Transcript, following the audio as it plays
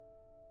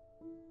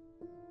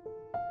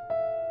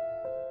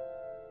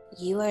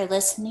You are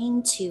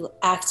listening to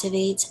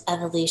Activate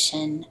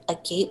Evolution, a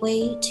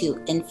gateway to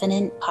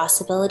infinite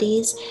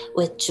possibilities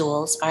with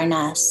Jules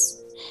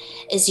Arnes.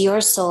 Is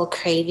your soul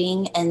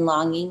craving and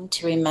longing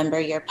to remember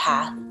your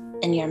path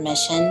and your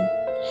mission?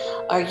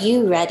 Are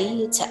you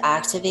ready to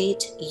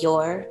activate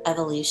your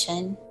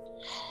evolution?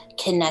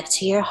 Connect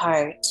to your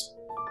heart,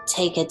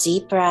 take a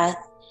deep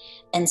breath,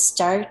 and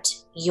start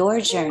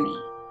your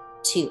journey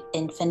to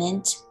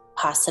infinite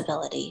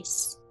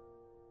possibilities.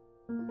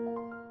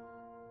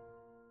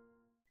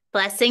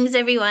 Blessings,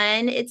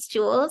 everyone. It's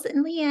Jules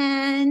and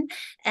Liane,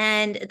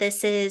 and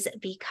this is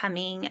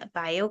Becoming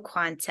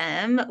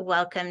BioQuantum.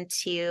 Welcome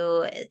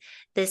to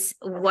this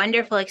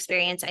wonderful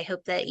experience. I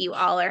hope that you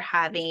all are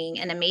having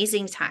an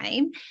amazing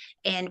time.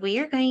 And we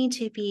are going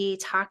to be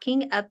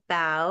talking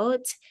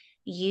about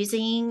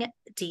using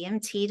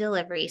DMT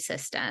delivery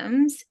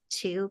systems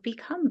to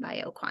become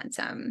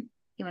BioQuantum.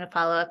 You want to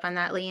follow up on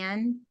that,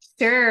 Liane?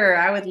 Sure,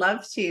 I would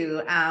love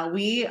to.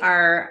 We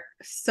are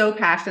so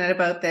passionate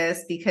about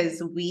this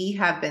because we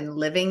have been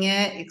living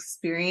it,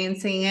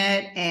 experiencing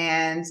it,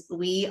 and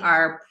we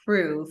are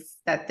proof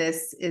that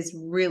this is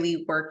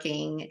really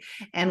working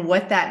and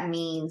what that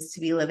means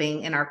to be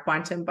living in our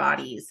quantum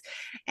bodies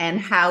and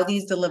how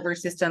these delivery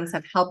systems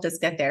have helped us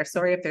get there.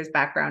 Sorry if there's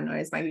background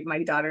noise.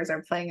 My daughters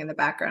are playing in the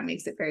background,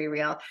 makes it very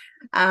real.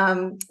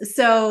 Yes,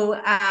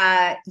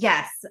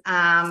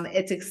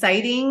 it's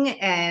exciting,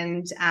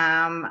 and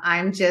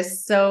I'm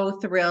just so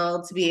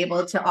thrilled to be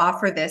able to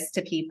offer this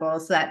to people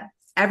so that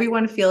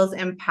everyone feels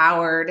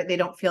empowered, they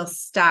don't feel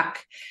stuck,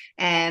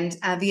 and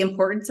the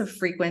importance of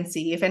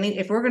frequency.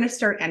 If we're going to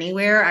start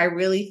anywhere, I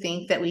really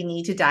think that we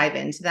need to dive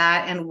into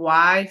that and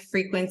why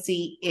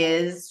frequency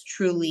is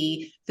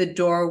truly the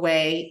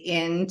doorway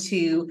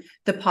into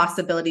the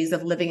possibilities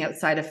of living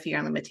outside of fear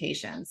and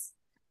limitations.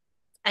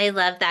 I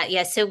love that.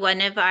 Yeah. So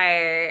one of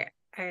our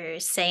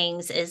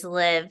sayings is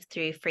live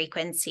through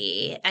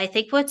frequency. I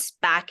think let's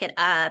back it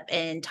up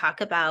and talk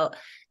about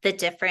the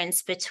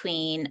difference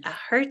between a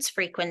Hertz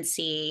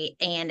frequency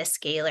and a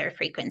scalar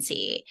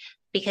frequency.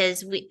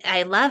 Because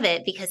I love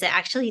it because it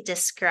actually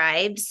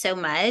describes so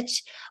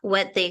much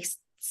what the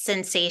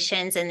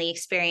sensations and the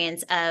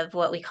experience of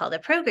what we call the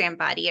program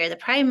body or the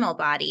primal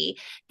body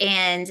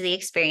and the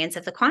experience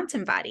of the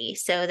quantum body.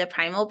 So the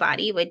primal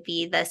body would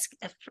be this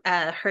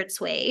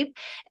Hertz wave,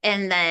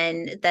 and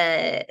then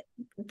the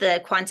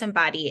quantum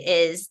body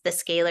is the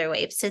scalar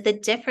wave. So the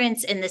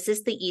difference, and this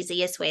is the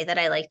easiest way that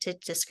I like to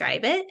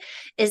describe it,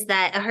 is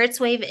that a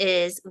Hertz wave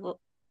is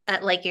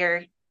like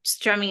you're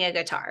strumming a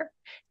guitar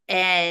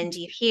and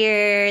you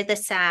hear the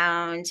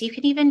sound. You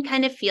can even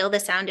kind of feel the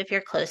sound if you're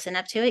close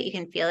enough to it. You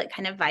can feel it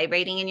kind of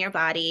vibrating in your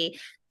body.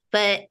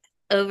 But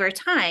over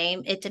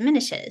time, it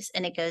diminishes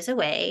and it goes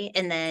away,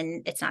 and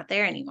then it's not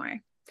there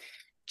anymore.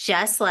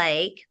 Just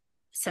like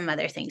some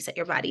other things that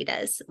your body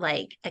does,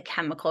 like a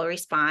chemical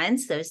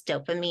response, those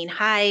dopamine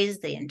highs,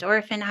 the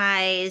endorphin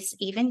highs,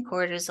 even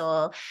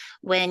cortisol.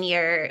 When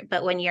you're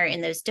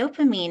in those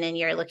dopamine and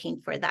you're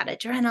looking for that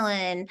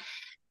adrenaline,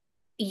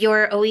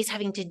 you're always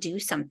having to do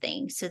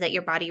something so that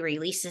your body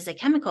releases a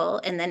chemical,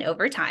 and then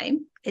over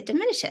time it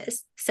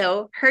diminishes.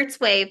 So Hertz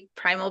wave,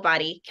 primal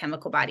body,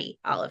 chemical body,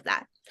 all of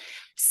that.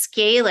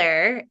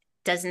 Scalar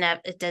does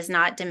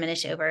not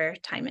diminish over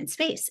time and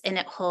space, and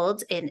it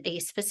holds in a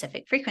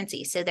specific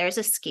frequency. So there's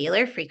a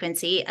scalar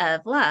frequency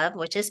of love,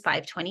 which is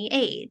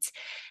 528.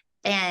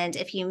 And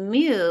if you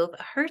move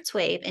a Hertz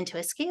wave into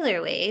a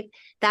scalar wave,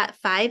 that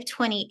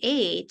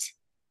 528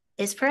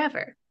 is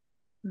forever.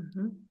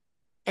 Mm-hmm.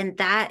 And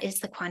that is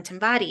the quantum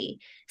body.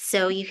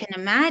 So you can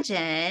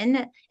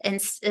imagine,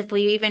 and if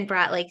we even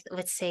brought, like,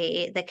 let's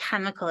say, the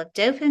chemical of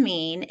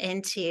dopamine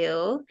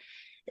into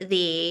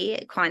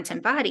the quantum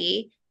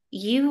body,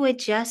 you would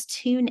just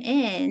tune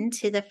in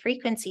to the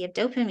frequency of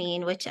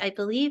dopamine, which I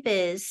believe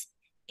is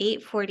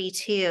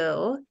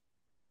 842.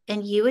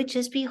 And you would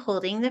just be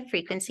holding the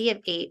frequency of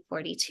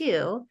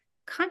 842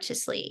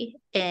 consciously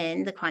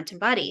in the quantum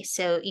body.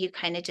 So you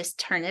kind of just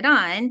turn it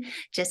on,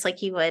 just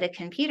like you would a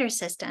computer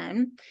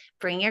system,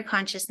 bring your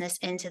consciousness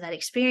into that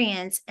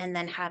experience, and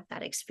then have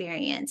that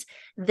experience.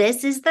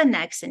 This is the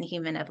next in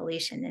human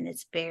evolution, and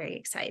it's very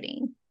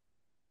exciting.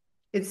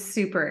 It's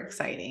super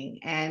exciting,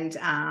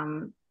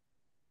 and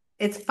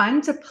it's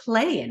fun to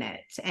play in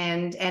it,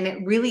 and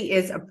it really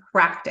is a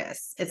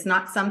practice. It's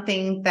not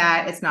something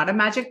that, it's not a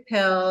magic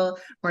pill.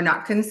 We're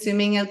not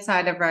consuming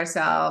outside of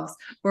ourselves.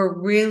 We're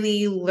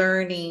really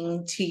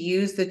learning to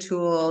use the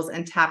tools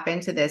and tap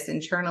into this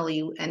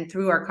internally and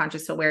through our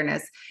conscious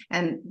awareness.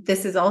 And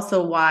this is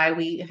also why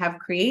we have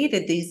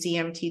created these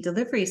DMT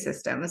delivery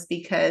systems,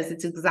 because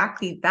it's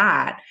exactly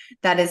that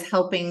is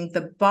helping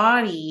the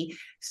body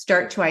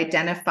start to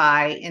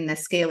identify in the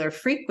scalar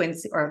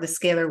frequency or the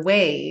scalar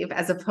wave,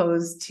 as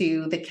opposed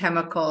to the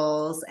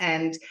chemicals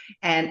and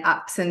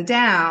ups and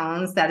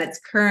downs that it's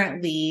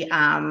currently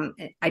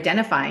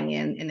identifying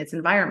in its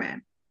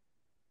environment.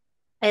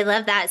 I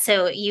love that.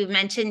 So you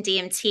mentioned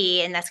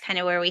DMT, and that's kind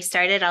of where we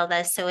started all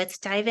this. So let's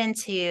dive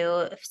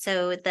into,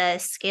 so the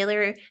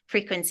scalar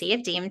frequency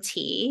of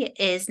DMT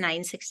is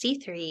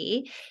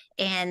 963,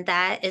 and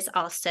that is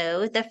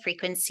also the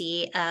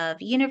frequency of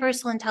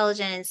universal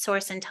intelligence,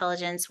 source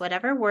intelligence,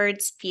 whatever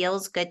words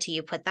feels good to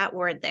you, put that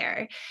word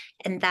there.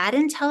 And that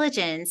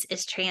intelligence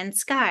is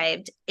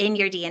transcribed in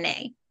your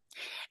DNA.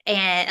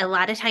 And a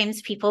lot of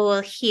times people will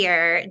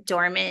hear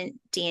dormant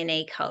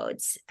DNA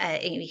codes.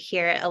 And you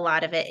hear a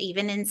lot of it,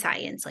 even in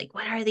science, like,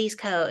 what are these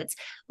codes?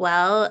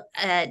 Well,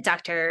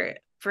 Dr.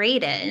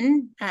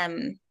 Braden,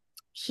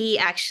 he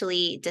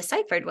actually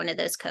deciphered one of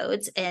those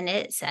codes and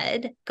it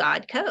said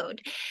God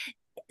code.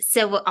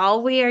 So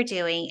all we are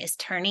doing is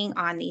turning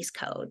on these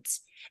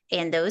codes,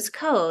 and those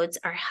codes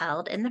are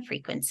held in the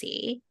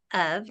frequency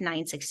of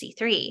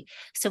 963.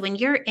 So when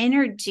you're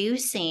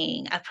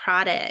introducing a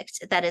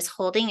product that is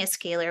holding a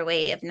scalar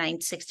weight of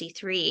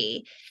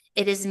 963,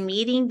 it is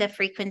meeting the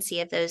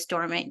frequency of those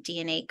dormant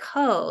DNA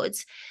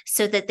codes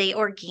so that they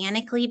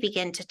organically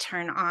begin to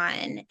turn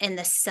on, and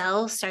the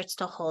cell starts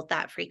to hold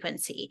that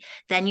frequency.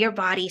 Then your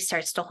body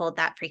starts to hold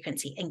that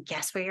frequency. And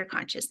guess where your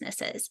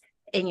consciousness is?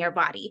 In your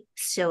body.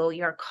 So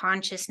your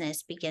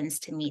consciousness begins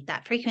to meet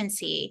that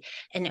frequency.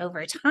 And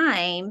over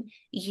time,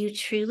 you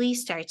truly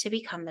start to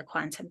become the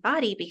quantum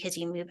body because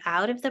you move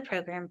out of the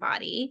program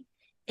body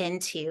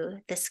into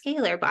the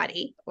scalar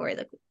body, or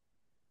the,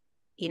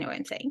 you know what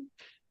I'm saying?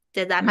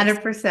 Did that make sense?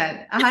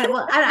 100%.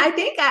 Well, I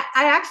think I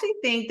actually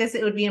think this,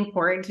 it would be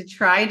important to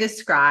try and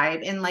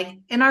describe in like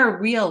in our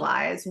real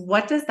lives,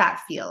 what does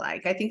that feel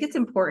like? I think it's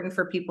important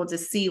for people to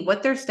see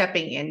what they're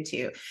stepping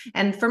into.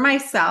 And for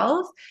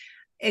myself,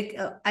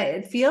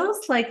 it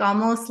feels like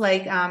almost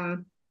like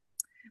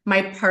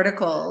my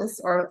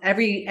particles, or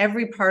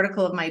every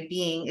particle of my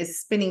being is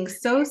spinning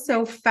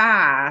so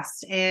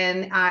fast,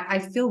 and I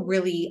feel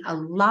really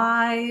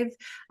alive.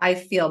 I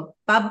feel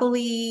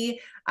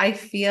bubbly. I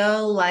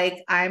feel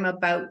like I'm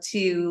about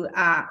to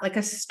like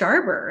a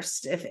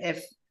starburst,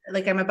 if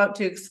like I'm about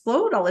to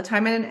explode all the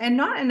time, and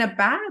not in a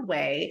bad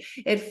way.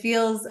 It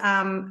feels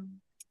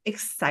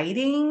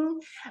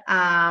exciting,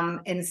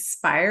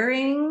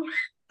 inspiring,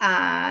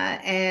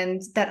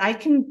 and that I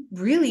can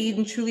really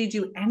and truly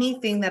do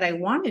anything that I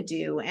want to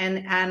do.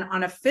 And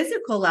on a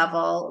physical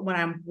level, when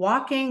I'm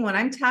walking, when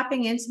I'm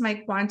tapping into my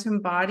quantum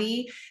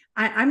body,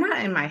 I'm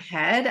not in my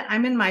head.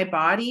 I'm in my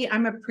body.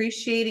 I'm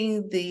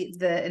appreciating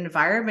the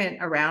environment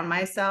around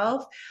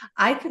myself.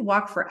 I could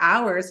walk for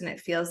hours and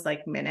it feels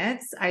like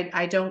minutes.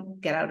 I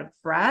don't get out of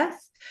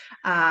breath.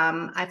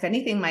 If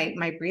anything,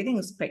 my breathing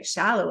is quite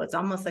shallow. It's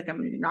almost like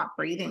I'm not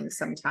breathing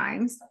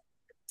sometimes.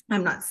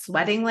 I'm not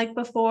sweating like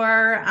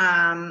before.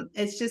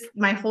 It's just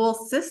my whole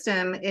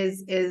system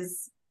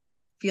is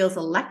feels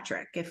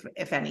electric,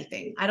 if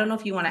anything. I don't know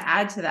if you want to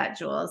add to that,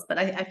 Jules, but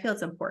I feel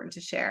it's important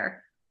to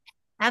share.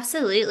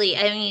 Absolutely.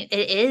 I mean,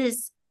 it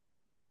is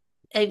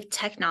a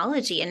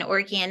technology, an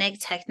organic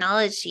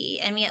technology.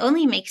 I mean, it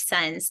only makes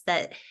sense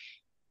that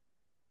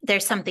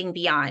there's something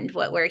beyond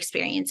what we're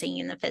experiencing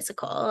in the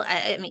physical.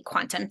 I mean,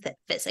 quantum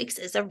physics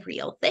is a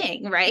real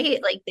thing, right?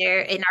 Like,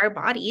 there in our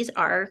bodies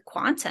are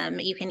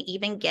quantum. You can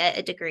even get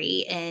a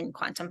degree in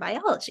quantum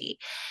biology.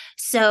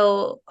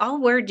 So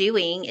all we're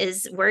doing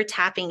is we're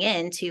tapping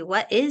into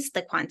what is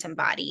the quantum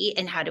body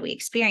and how do we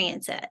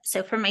experience it.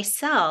 So for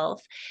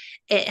myself,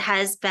 it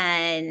has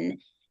been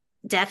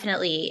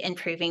definitely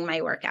improving my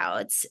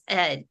workouts.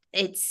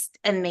 It's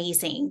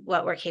amazing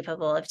what we're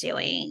capable of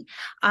doing.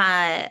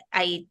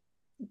 I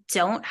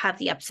don't have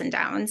the ups and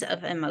downs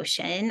of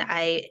emotion.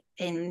 I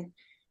am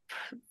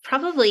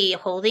probably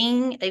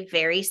holding a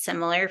very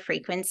similar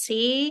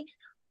frequency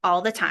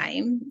all the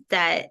time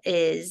that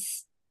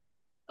is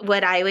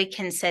what I would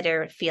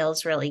consider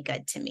feels really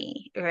good to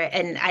me. Right.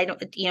 And I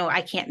don't,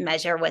 I can't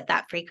measure what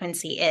that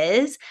frequency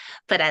is,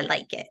 but I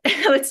like it.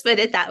 Let's put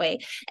it that way.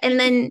 And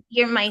then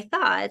my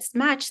thoughts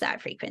match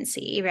that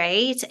frequency.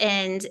 Right.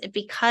 And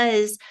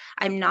because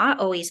I'm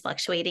not always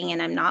fluctuating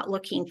and I'm not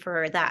looking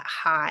for that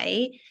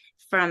high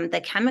from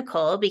the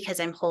chemical because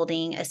I'm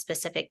holding a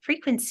specific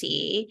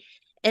frequency,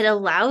 it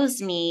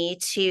allows me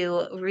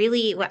to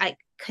really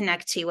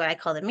connect to what I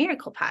call the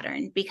miracle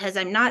pattern, because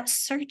I'm not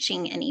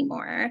searching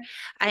anymore.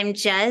 I'm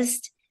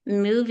just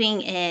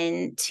moving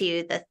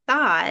into the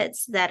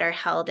thoughts that are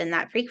held in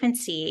that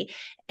frequency,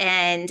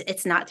 and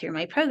it's not through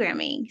my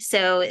programming.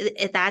 So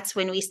that's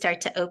when we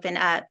start to open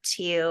up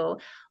to,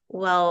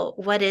 well,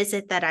 what is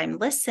it that I'm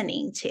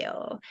listening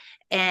to?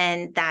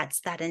 And that's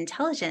that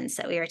intelligence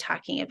that we were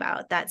talking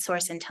about, that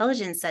source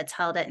intelligence that's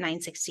held at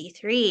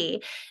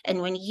 963.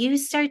 And when you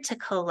start to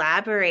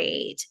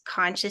collaborate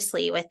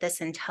consciously with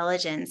this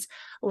intelligence,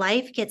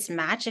 life gets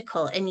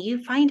magical, and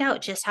you find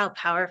out just how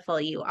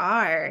powerful you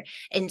are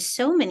in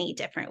so many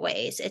different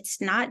ways. It's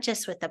not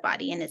just with the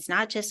body and it's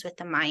not just with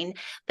the mind,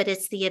 but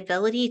it's the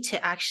ability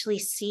to actually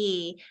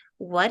see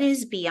what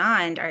is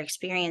beyond our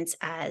experience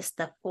as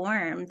the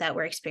form that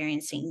we're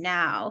experiencing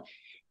now.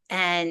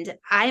 And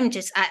I'm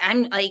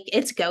like,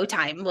 it's go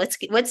time. Let's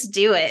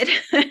do it.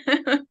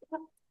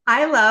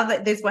 I love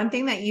that. There's one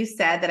thing that you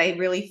said that I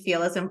really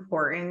feel is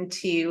important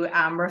to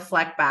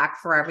reflect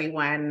back for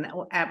everyone,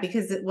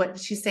 because what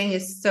she's saying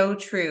is so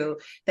true,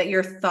 that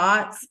your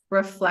thoughts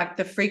reflect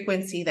the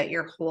frequency that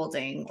you're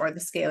holding or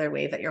the scalar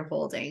wave that you're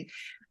holding.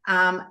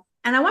 And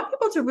I want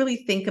people to really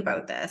think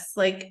about this,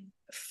 like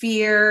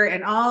fear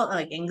and all,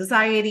 like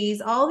anxieties,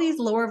 all these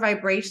lower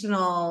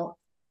vibrational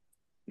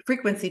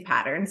frequency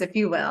patterns, if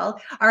you will,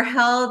 are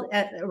held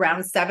at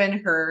around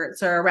 7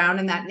 hertz or around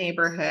in that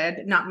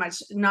neighborhood, not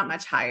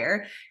much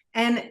higher.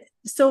 And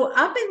so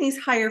up in these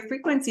higher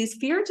frequencies,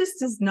 fear just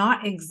does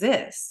not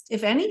exist.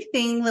 If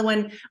anything,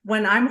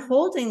 when I'm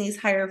holding these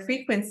higher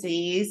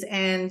frequencies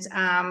and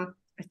a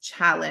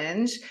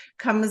challenge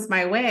comes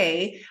my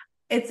way,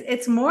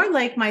 it's more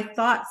like my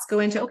thoughts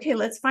go into, okay,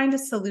 let's find a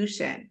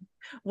solution.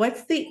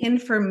 What's the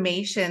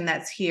information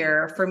that's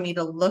here for me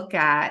to look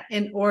at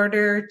in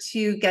order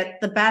to get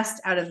the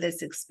best out of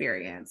this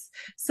experience?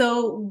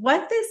 So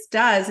what this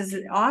does is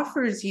it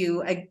offers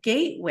you a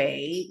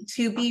gateway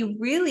to be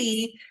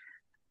really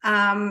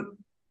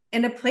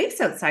in a place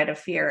outside of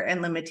fear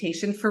and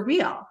limitation for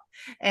real.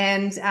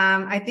 And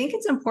I think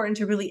it's important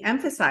to really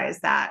emphasize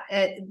that.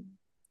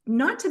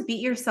 Not to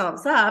beat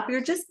yourselves up, you're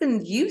just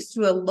been used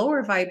to a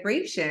lower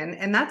vibration,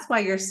 and that's why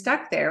you're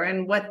stuck there.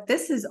 And what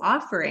this is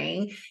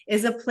offering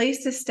is a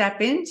place to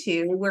step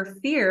into where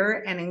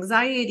fear and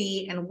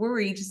anxiety and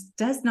worry just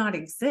does not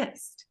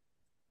exist.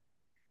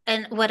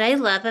 And what I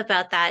love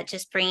about that,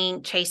 just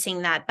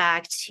tracing that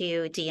back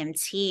to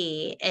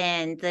DMT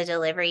and the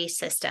delivery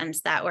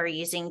systems that we're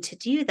using to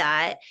do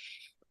that,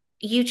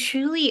 you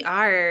truly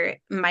are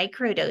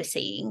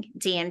microdosing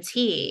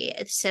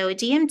DMT. So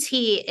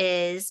DMT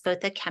is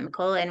both a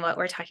chemical and what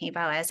we're talking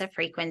about as a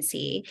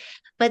frequency,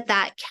 but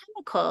that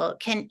chemical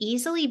can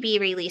easily be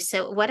released.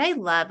 So what I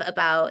love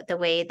about the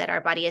way that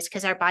our body is,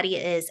 because our body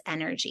is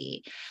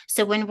energy.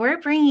 So when we're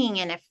bringing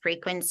in a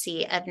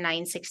frequency of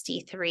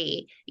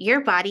 963, your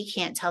body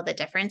can't tell the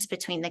difference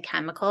between the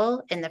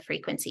chemical and the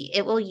frequency.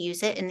 It will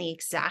use it in the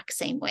exact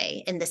same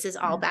way. And this is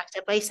all backed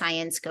up by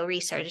science. Go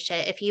research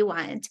it if you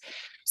want.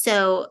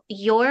 So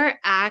you're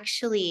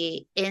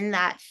actually in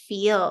that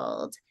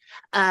field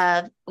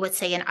of, let's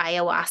say, an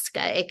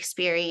ayahuasca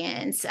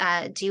experience,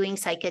 doing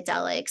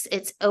psychedelics.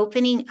 It's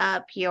opening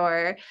up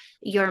your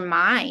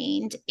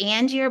mind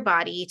and your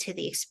body to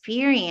the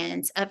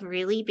experience of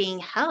really being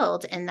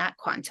held in that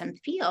quantum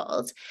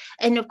field.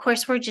 And of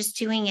course, we're just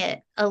doing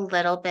it a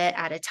little bit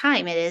at a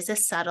time. It is a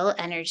subtle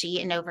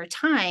energy, and over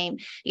time,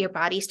 your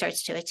body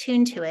starts to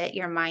attune to it,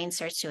 your mind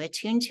starts to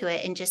attune to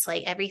it, and just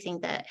like everything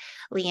that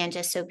Liane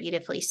just so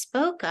beautifully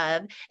spoke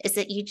of, is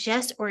that you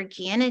just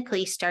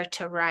organically start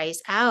to rise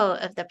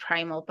out of the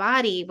primal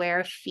body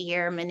where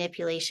fear,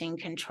 manipulation,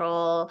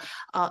 control,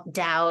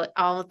 doubt,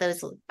 all of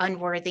those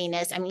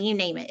unworthiness, I mean, you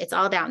name it, it's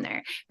all down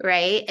there,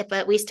 right?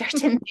 But we start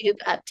to move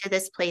up to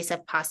this place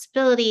of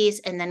possibilities.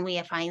 And then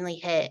we finally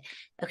hit,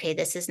 okay,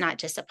 this is not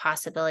just a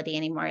possibility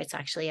anymore, it's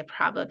actually a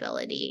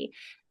probability.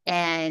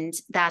 And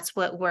that's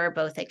what we're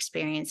both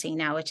experiencing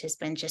now, which has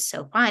been just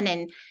so fun.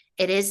 And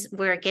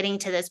we're getting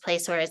to this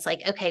place where it's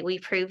like, okay, we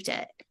proved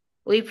it.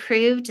 We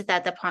proved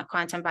that the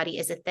quantum body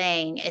is a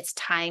thing. It's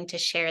time to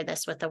share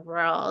this with the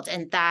world.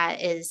 And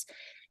that is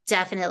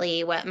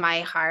definitely what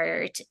my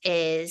heart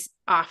is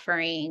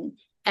offering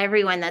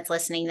everyone that's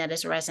listening, that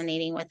is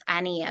resonating with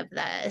any of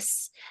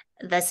this.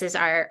 This is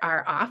our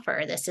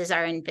offer. This is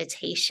our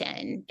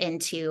invitation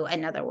into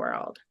another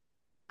world.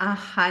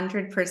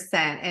 100%,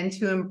 and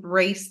to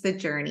embrace the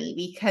journey,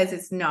 because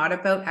it's not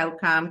about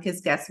outcome.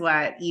 Because guess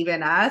what?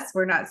 Even us,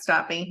 we're not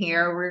stopping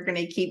here. We're going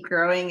to keep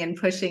growing and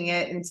pushing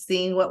it and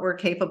seeing what we're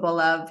capable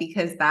of,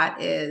 because that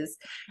is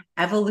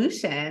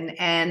evolution.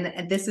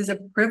 And this is a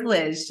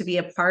privilege to be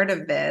a part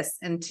of this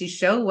and to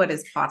show what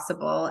is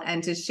possible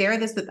and to share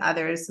this with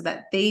others so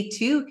that they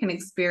too can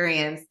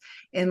experience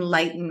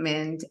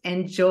enlightenment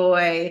and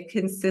joy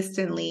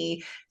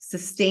consistently,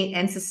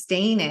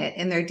 sustain it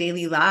in their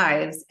daily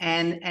lives,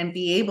 and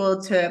be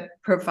able to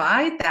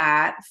provide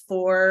that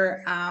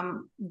for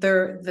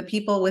the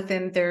people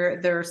within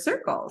their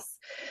circles.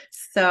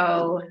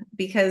 So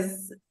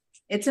because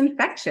it's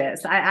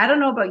infectious. I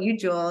don't know about you,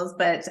 Jules,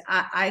 but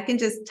I can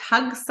just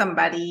hug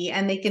somebody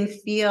and they can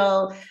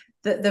feel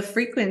the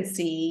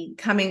frequency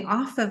coming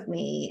off of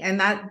me,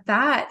 and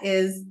that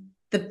is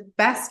the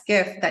best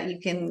gift that you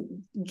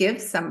can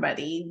give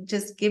somebody,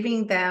 just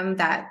giving them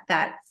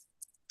that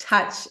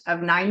touch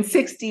of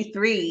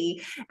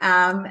 963,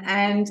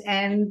 and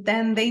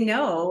then they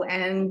know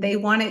and they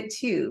want it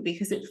too,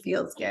 because it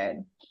feels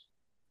good.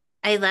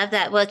 I love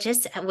that. Well,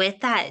 just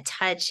with that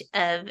touch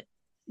of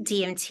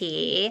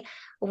DMT,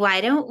 why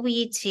don't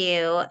we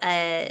do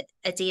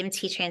a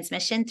DMT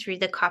transmission through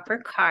the copper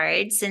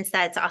card, since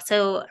that's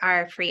also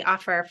our free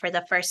offer for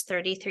the first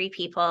 33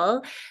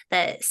 people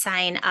that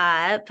sign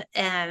up.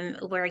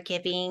 We're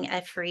giving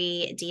a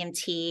free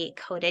DMT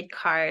coded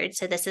card.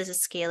 So this is a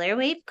scalar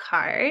wave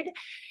card.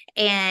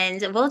 And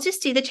we'll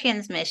just do the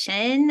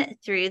transmission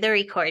through the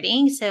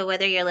recording. So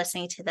whether you're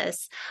listening to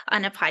this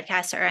on a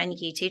podcast or on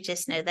YouTube,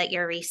 just know that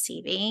you're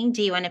receiving.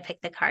 Do you want to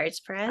pick the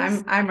cards for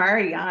us? I'm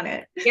already on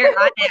it. You're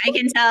on it. I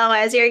can tell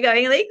as you're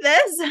going like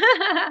this,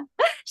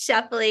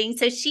 shuffling.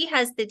 So she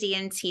has the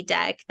DMT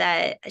deck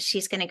that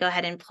she's going to go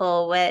ahead and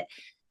pull.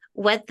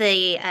 What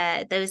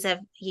the those of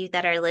you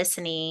that are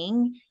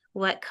listening,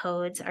 what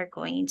codes are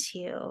going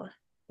to?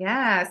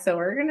 Yeah, so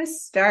we're going to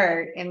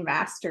start in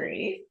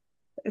mastery.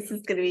 This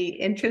is going to be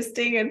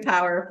interesting and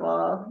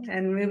powerful,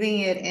 and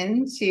moving it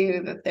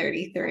into the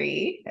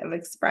 33 of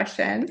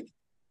expression.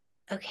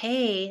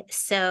 Okay,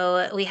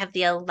 so we have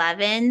the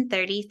 11,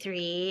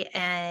 33,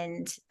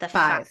 and the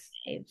 5.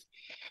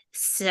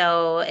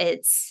 So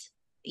it's,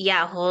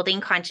 yeah,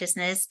 holding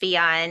consciousness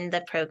beyond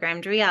the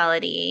programmed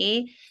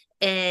reality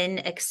in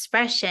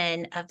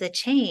expression of the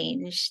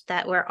change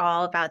that we're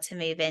all about to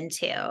move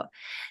into.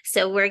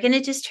 So we're going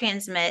to just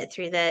transmit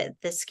through the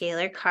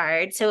scalar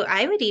card. So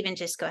I would even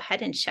just go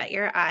ahead and shut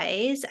your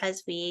eyes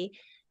as we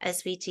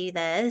do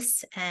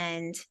this.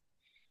 And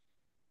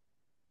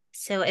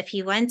so if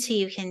you want to,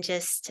 you can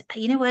just,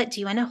 you know what, do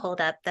you want to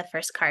hold up the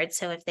first card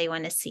so if they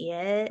want to see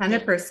it?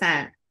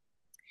 100%.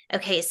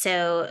 Okay,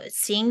 so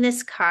seeing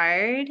this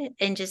card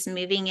and just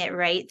moving it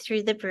right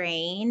through the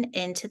brain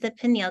into the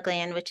pineal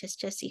gland, which is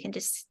just, you can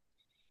just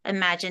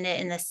imagine it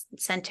in the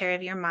center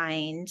of your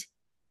mind.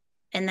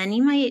 And then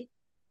you might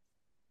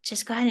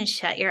just go ahead and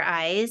shut your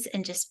eyes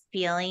and just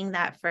feeling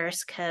that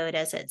first code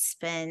as it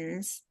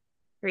spins,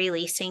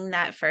 releasing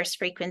that first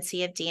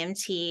frequency of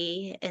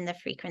DMT and the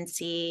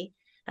frequency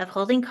of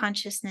holding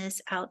consciousness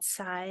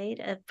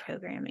outside of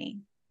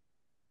programming.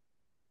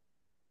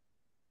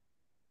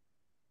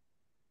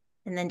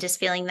 And then just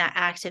feeling that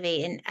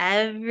activate in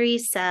every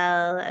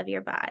cell of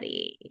your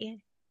body.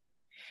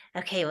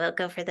 Okay, we'll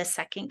go for the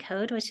second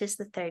code, which is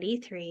the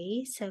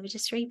 33. So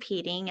just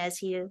repeating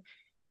as you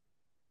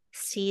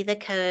see the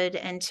code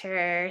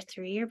enter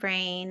through your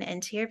brain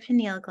into your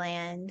pineal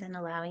gland and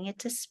allowing it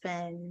to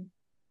spin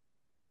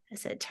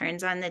as it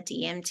turns on the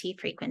DMT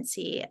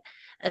frequency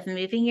of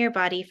moving your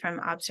body from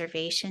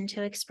observation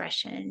to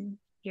expression.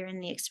 You're in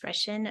the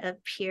expression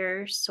of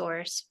pure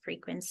source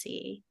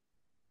frequency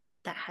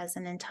that has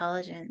an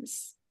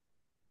intelligence.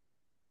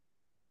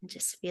 And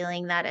just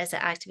feeling that as it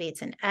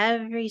activates in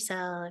every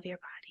cell of your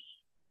body.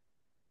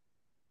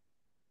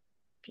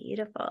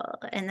 Beautiful.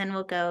 And then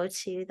we'll go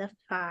to the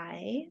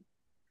 5.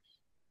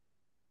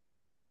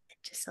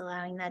 Just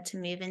allowing that to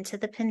move into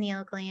the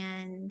pineal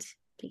gland,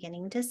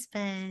 beginning to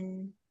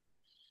spin,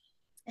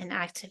 and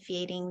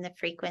activating the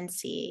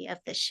frequency of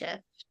the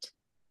shift,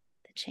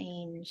 the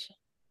change.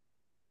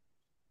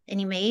 And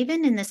you may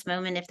even in this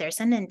moment, if there's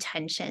an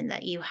intention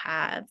that you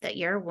have that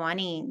you're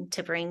wanting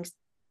to bring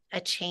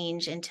a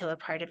change into a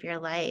part of your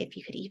life,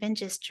 you could even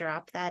just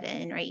drop that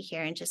in right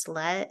here and just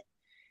let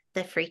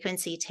the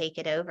frequency take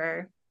it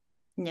over,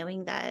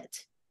 knowing that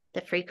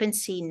the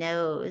frequency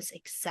knows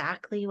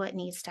exactly what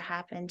needs to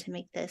happen to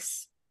make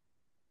this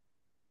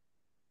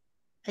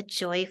a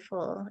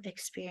joyful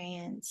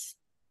experience.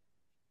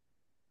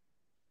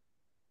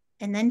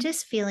 And then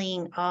just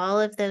feeling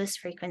all of those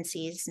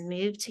frequencies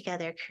move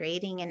together,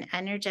 creating an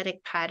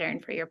energetic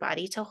pattern for your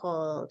body to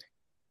hold,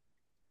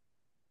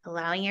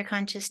 allowing your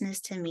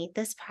consciousness to meet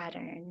this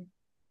pattern.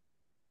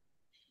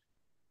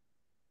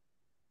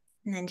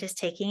 And then just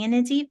taking in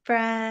a deep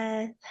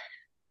breath.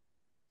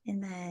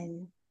 And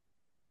then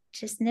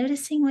just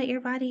noticing what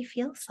your body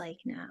feels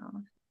like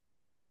now.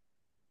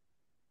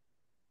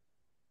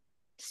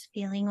 Just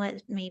feeling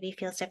what maybe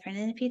feels different.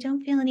 And if you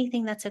don't feel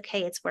anything, that's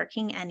okay. It's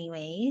working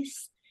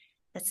anyways.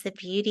 That's the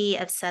beauty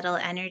of subtle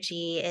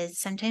energy, is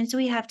sometimes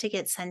we have to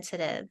get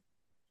sensitive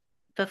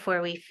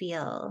before we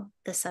feel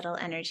the subtle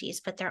energies,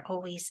 but they're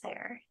always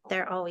there.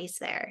 They're always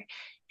there.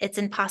 It's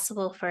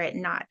impossible for it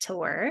not to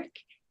work.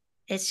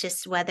 It's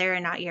just whether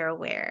or not you're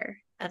aware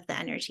of the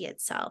energy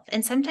itself.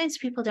 And sometimes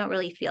people don't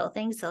really feel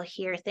things. They'll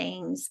hear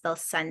things, they'll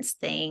sense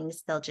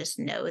things, they'll just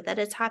know that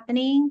it's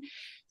happening.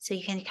 So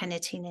you can kind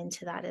of tune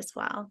into that as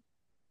well.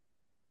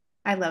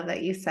 I love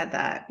that you said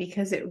that,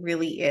 because it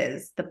really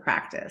is the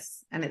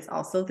practice and it's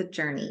also the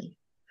journey.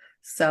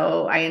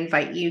 So I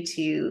invite you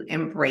to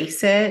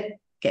embrace it,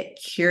 get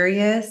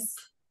curious,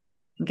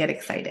 and get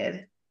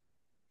excited.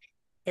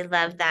 I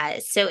love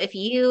that. So if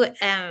you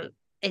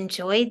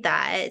enjoyed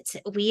that,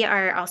 we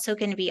are also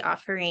going to be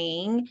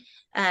offering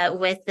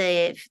with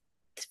the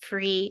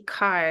free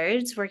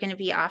cards, we're going to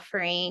be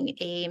offering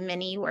a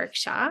mini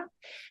workshop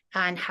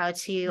on how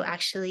to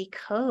actually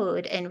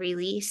code and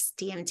release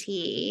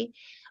DMT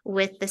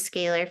with the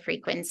scalar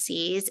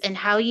frequencies and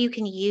how you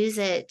can use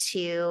it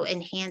to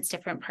enhance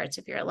different parts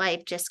of your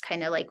life, just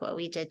kind of like what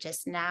we did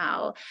just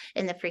now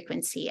in the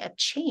frequency of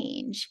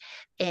change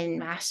in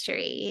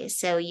mastery.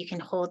 So you can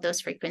hold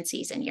those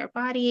frequencies in your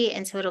body.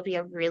 And so it'll be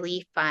a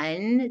really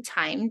fun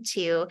time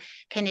to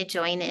kind of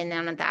join in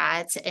on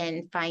that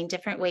and find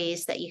different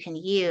ways that you can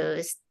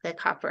use the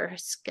copper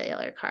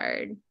scalar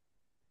card.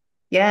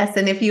 Yes,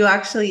 and if you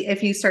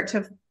start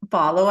to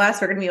follow us,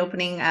 we're going to be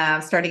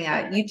starting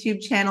a YouTube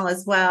channel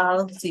as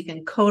well, so you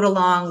can code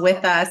along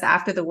with us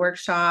after the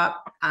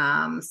workshop.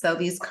 So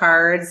these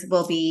cards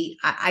will be,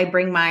 I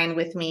bring mine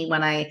with me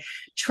when I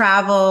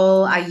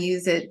travel. I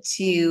use it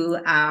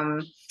to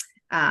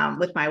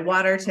with my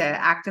water to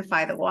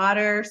actify the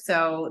water.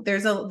 So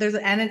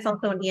and it's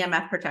also an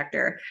EMF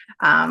protector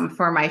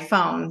for my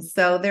phone.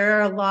 So there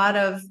are a lot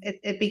of,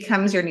 it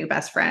becomes your new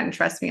best friend.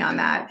 Trust me on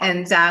that.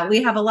 And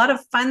we have a lot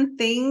of fun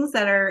things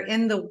that are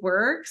in the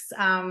works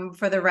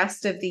for the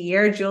rest of the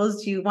year.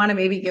 Jules, do you want to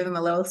maybe give them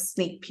a little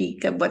sneak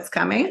peek of what's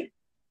coming?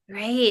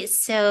 Right.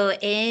 So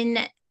in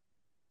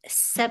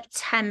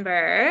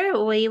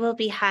September, we will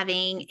be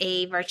having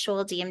a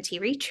virtual DMT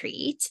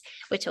retreat,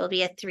 which will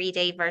be a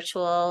 3-day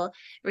virtual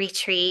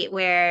retreat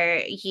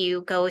where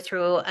you go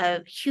through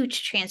a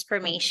huge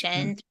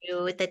transformation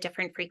through the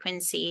different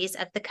frequencies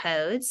of the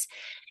codes.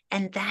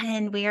 And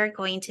then we are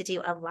going to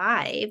do a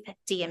live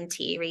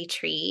DMT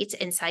retreat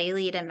in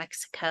Sayulita,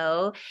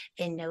 Mexico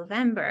in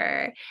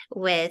November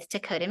with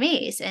Dakota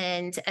Mays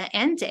and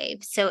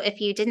Dave. So if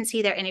you didn't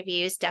see their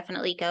interviews,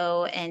 definitely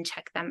go and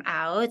check them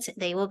out.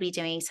 They will be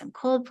doing some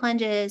cold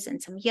plunges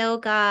and some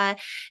yoga.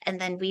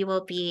 And then we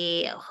will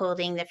be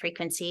holding the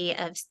frequency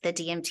of the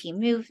DMT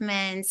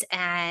movements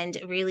and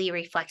really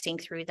reflecting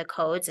through the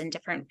codes and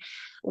different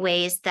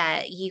ways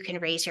that you can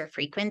raise your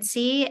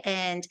frequency.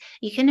 And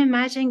you can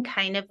imagine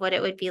kind of what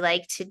it would be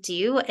like to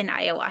do an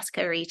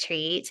ayahuasca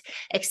retreat,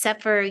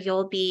 except for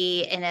you'll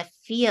be in a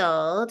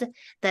field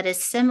that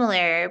is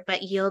similar,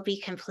 but you'll be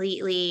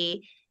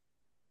completely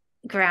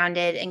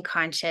grounded and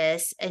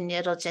conscious, and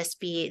it'll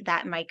just be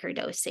that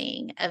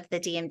microdosing of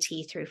the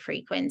DMT through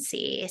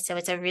frequency. So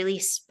it's a really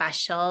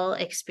special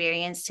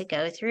experience to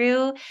go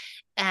through.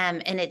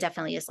 And it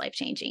definitely is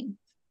life-changing.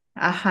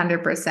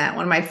 100%.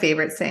 One of my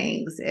favorite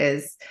sayings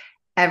is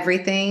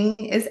everything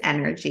is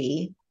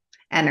energy.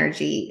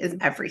 Energy is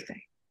everything.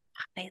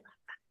 I love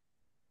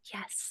that.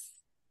 Yes.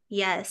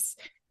 Yes.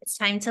 It's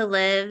time to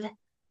live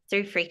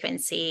through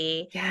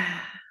frequency. Yeah.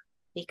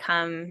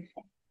 Become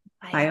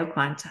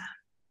BioQuantum.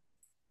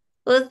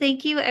 Well,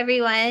 thank you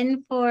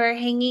everyone for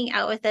hanging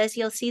out with us.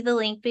 You'll see the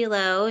link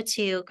below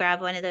to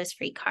grab one of those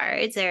free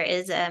cards. There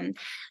is a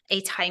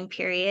time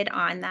period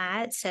on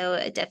that.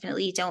 So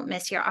definitely don't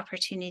miss your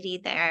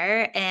opportunity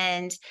there.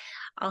 And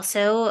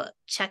also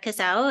check us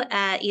out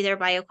at either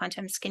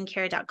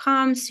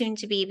bioquantumskincare.com, soon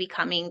to be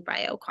becoming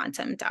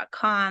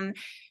bioquantum.com.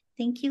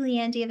 Thank you,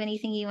 Liane. Do you have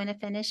anything you want to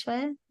finish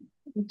with?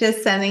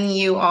 Just sending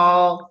you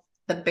all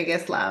the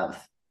biggest love.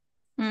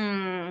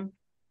 Love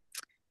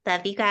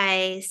you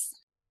guys.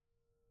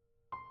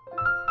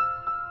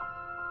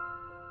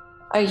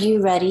 Are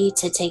you ready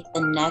to take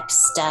the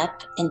next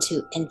step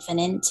into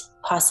infinite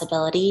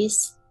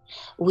possibilities?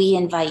 We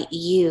invite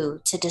you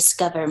to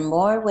discover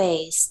more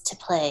ways to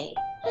play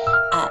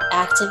at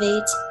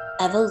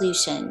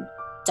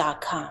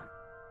activateevolution.com.